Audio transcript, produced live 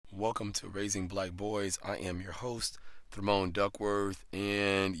welcome to Raising Black Boys. I am your host, Thermone Duckworth,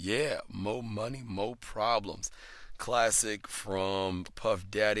 and yeah, more money, more problems. Classic from Puff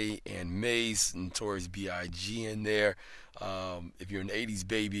Daddy and Mace, Notorious B.I.G. in there. If you're an 80s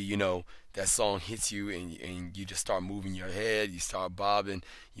baby, you know that song hits you and you just start moving your head, you start bobbing,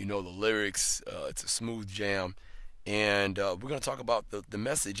 you know the lyrics, it's a smooth jam. And we're going to talk about the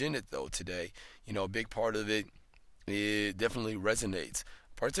message in it, though, today. You know, a big part of it definitely resonates,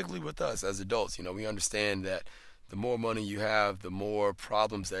 particularly with us as adults. You know, we understand that the more money you have, the more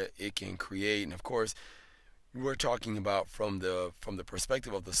problems that it can create. And of course, we're talking about from the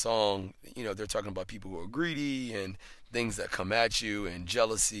perspective of the song. You know, they're talking about people who are greedy and things that come at you and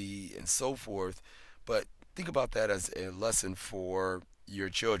jealousy and so forth. But think about that as a lesson for your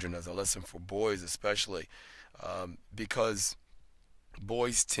children, as a lesson for boys especially, because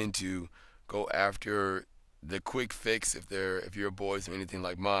boys tend to go after the quick fix if you're boys or anything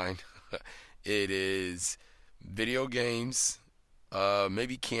like mine. It is video games,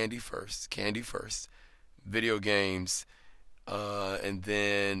 maybe candy first, video games, and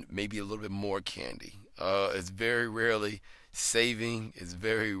then maybe a little bit more candy. It's very rarely saving. It's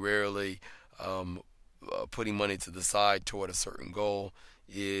very rarely um, putting money to the side toward a certain goal.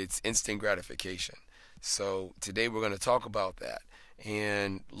 It's instant gratification. So today we're going to talk about that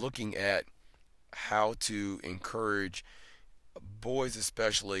and looking at how to encourage boys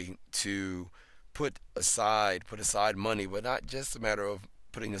especially to put aside money, but not just a matter of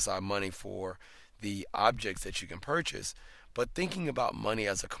putting aside money for the objects that you can purchase, but thinking about money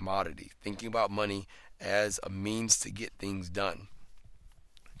as a commodity, thinking about money as a means to get things done,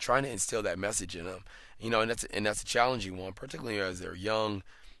 trying to instill that message in them. You know, and that's a challenging one, particularly as they're young.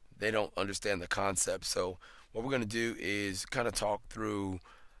 They don't understand the concept. So what we're going to do is kind of talk through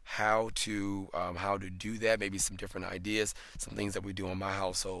how to do that. Maybe some different ideas, some things that we do in my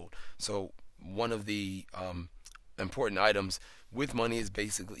household. So one of the important items with money is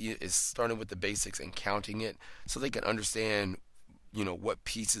starting with the basics and counting it, so they can understand what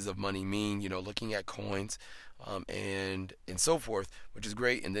pieces of money mean. Looking at coins, and so forth, which is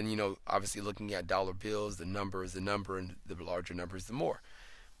great. And then obviously looking at dollar bills. The number is the number, and the larger number is the more.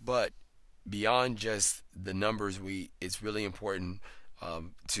 But beyond just the numbers, we it's really important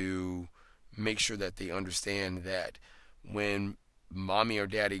to make sure that they understand that when mommy or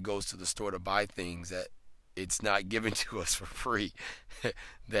daddy goes to the store to buy things, that it's not given to us for free,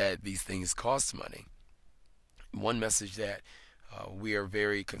 that these things cost money. One message that we are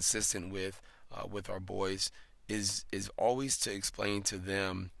very consistent with our boys is always to explain to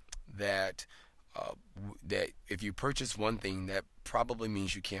them that that if you purchase one thing, that probably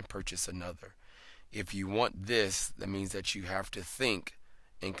means you can't purchase another. If you want this, that means that you have to think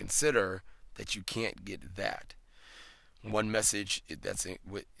and consider that you can't get that. One message that's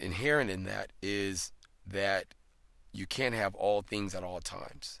inherent in that is that you can't have all things at all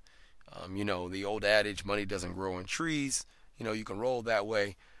times. The old adage, money doesn't grow on trees. You can roll that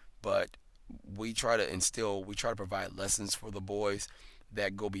way, but we try to provide lessons for the boys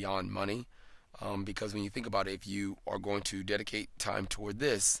that go beyond money. Because when you think about it, if you are going to dedicate time toward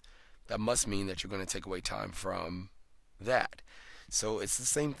this, that must mean that you're going to take away time from that. So it's the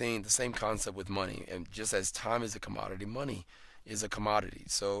same thing, the same concept with money. And just as time is a commodity, money is a commodity.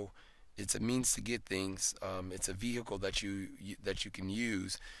 So it's a means to get things. It's a vehicle that you can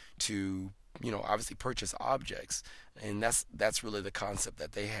use to obviously purchase objects, and that's really the concept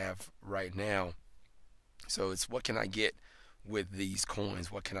that they have right now. So it's, what can I get with these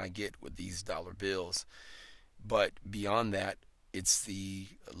coins? What can I get with these dollar bills? But beyond that, it's the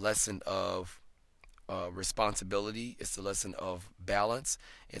lesson of responsibility. It's the lesson of balance.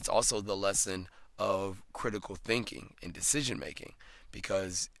 It's also the lesson of critical thinking and decision making.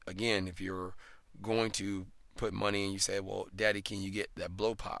 Because again, if you're going to put money and you say, well, daddy, can you get that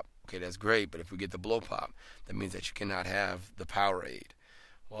blow pop? Okay, that's great, but if we get the blow pop, that means that you cannot have the Powerade.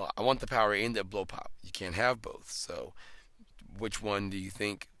 Well, I want the Powerade and the blow pop. You can't have both. So which one do you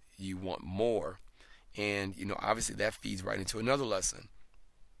think you want more? And obviously that feeds right into another lesson.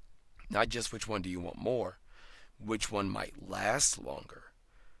 Not just which one do you want more, which one might last longer.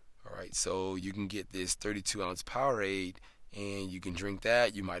 All right, so you can get this 32-ounce Powerade and you can drink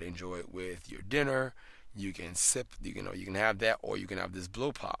that. You might enjoy it with your dinner. You can sip, you can have that, or you can have this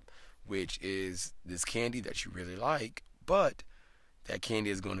blow pop, which is this candy that you really like, but that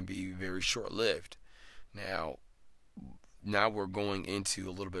candy is going to be very short lived. Now, now we're going into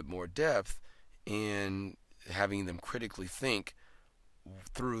a little bit more depth in having them critically think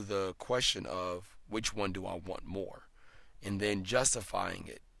through the question of which one do I want more, and then justifying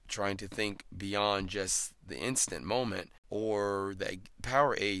it, trying to think beyond just the instant moment, or that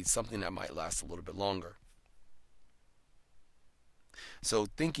Powerade, something that might last a little bit longer. So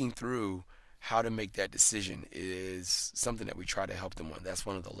thinking through how to make that decision is something that we try to help them with. That's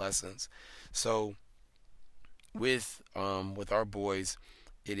one of the lessons. So with our boys,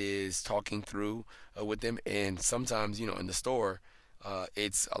 it is talking through with them, and sometimes in the store,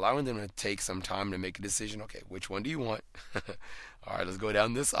 it's allowing them to take some time to make a decision. Okay, which one do you want? All right, let's go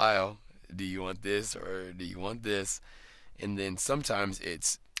down this aisle. Do you want this or do you want this? And then sometimes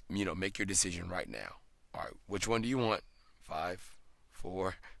it's make your decision right now. All right, which one do you want? Five,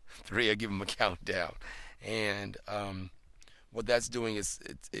 four, three. I give them a countdown, and what that's doing is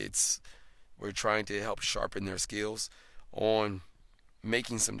it's we're trying to help sharpen their skills on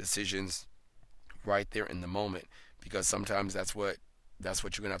making some decisions right there in the moment, because sometimes that's what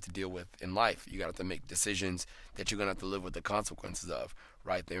you're gonna have to deal with in life. You got to make decisions that you're gonna have to live with the consequences of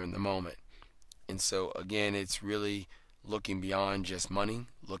right there in the moment. And so again, it's really looking beyond just money,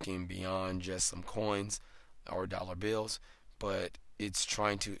 looking beyond just some coins or dollar bills, but it's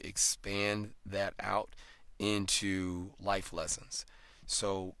trying to expand that out into life lessons.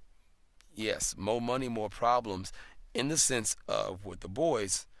 So yes, more money, more problems. In the sense of with the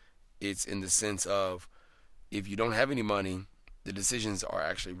boys, it's in the sense of if you don't have any money, the decisions are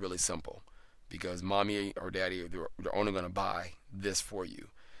actually really simple, because mommy or daddy, they're only going to buy this for you.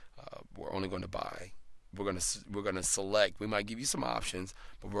 We're only going to buy. We're going to select. We might give you some options,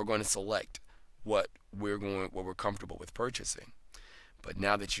 but we're going to select what we're comfortable with purchasing. But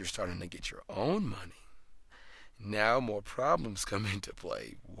now that you're starting to get your own money, now more problems come into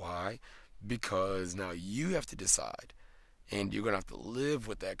play. Why? Because now you have to decide, and you're going to have to live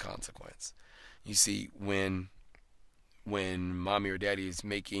with that consequence. You see, when mommy or daddy is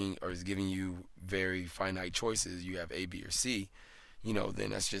making or is giving you very finite choices, you have A, B, or C,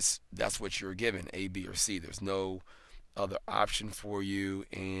 then that's what you're given, A, B, or C. There's no other option for you,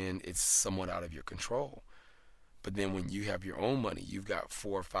 and it's somewhat out of your control. But then when you have your own money, you've got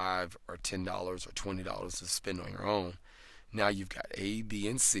 $4, $5, or $10 or $20 to spend on your own. Now you've got A, B,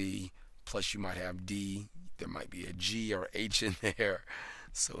 and C, plus you might have D. There might be a G or H in there.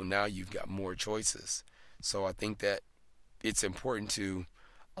 So now you've got more choices. So I think that it's important to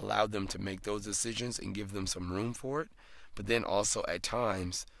allow them to make those decisions and give them some room for it, but then also at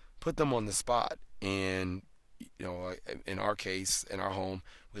times put them on the spot. And in our case, in our home,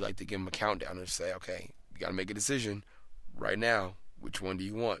 we like to give them a countdown and say, okay, you got to make a decision right now. Which one do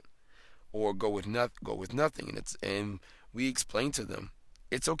you want? Or go with nothing. And we explain to them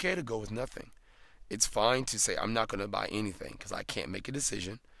it's okay to go with nothing. It's fine to say I'm not going to buy anything because I can't make a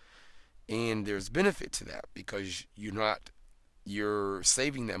decision. And there's benefit to that, because you're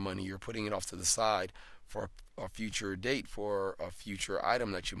saving that money, you're putting it off to the side for a future date, for a future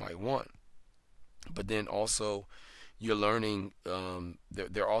item that you might want. But then also you're learning,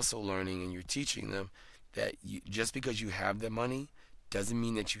 they're also learning, and you're teaching them that just because you have the money doesn't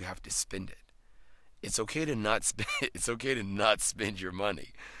mean that you have to spend it. It's okay to not spend. It's okay to not spend your money.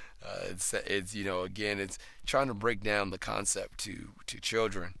 It's again, it's trying to break down the concept to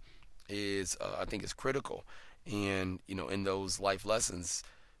children is I think is critical. And in those life lessons,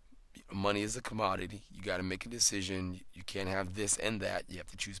 money is a commodity. You got to make a decision. You can't have this and that. You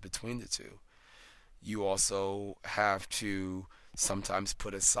have to choose between the two. You also have to sometimes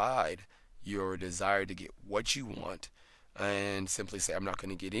put aside your desire to get what you want and simply say, I'm not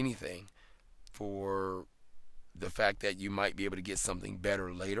going to get anything, for the fact that you might be able to get something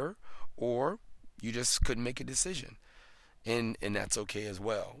better later, or you just couldn't make a decision. And that's okay as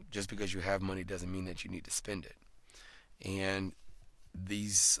well. Just because you have money doesn't mean that you need to spend it. And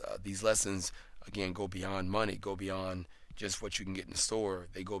these lessons again go beyond money, go beyond just what you can get in the store.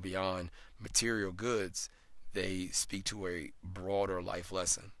 They go beyond material goods. They speak to a broader life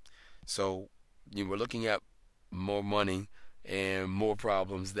lesson. So we're looking at more money and more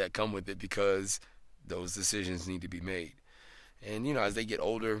problems that come with it, because those decisions need to be made. And as they get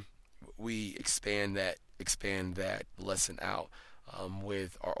older, we expand that lesson out.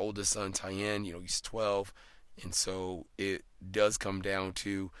 With our oldest son Tyen, he's 12, and so it does come down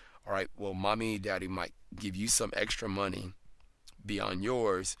to, all right, well, mommy and daddy might give you some extra money beyond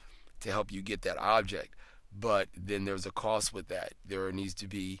yours to help you get that object, but then there's a cost with that. There needs to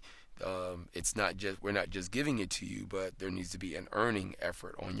be we're not just giving it to you, but there needs to be an earning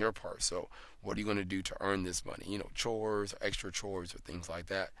effort on your part. So what are you going to do to earn this money? Chores, extra chores, or things like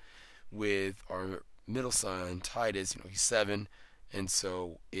that. With our middle son Titus, he's 7, and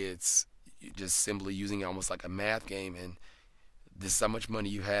so it's just simply using it almost like a math game. And this is how much money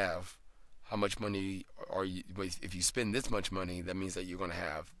you have. How much money are you? If you spend this much money, that means that you're going to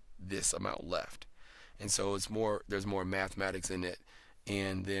have this amount left. And so there's more mathematics in it.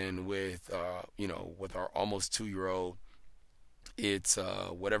 And then with our almost 2-year-old, it's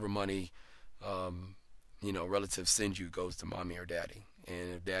whatever money relatives send you goes to mommy or daddy.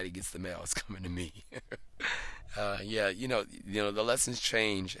 And if daddy gets the mail, it's coming to me. Yeah, the lessons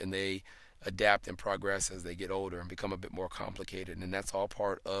change and they adapt and progress as they get older and become a bit more complicated, and that's all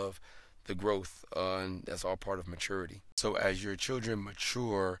part of the growth, and that's all part of maturity. So as your children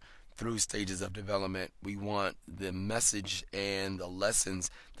mature through stages of development, we want the message and the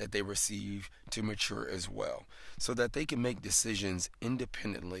lessons that they receive to mature as well, so that they can make decisions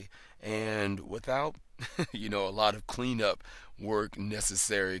independently and without, a lot of cleanup work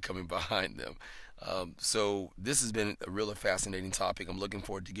necessary coming behind them. So this has been a really fascinating topic. I'm looking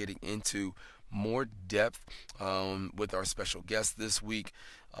forward to getting into more depth with our special guest this week.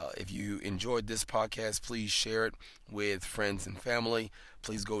 If you enjoyed this podcast, please share it with friends and family.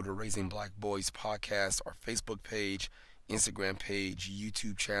 Please go to Raising Black Boys Podcast, our Facebook page, Instagram page,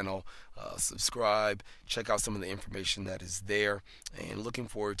 YouTube channel. Subscribe, check out some of the information that is there, and looking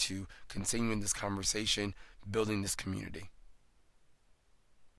forward to continuing this conversation, building this community.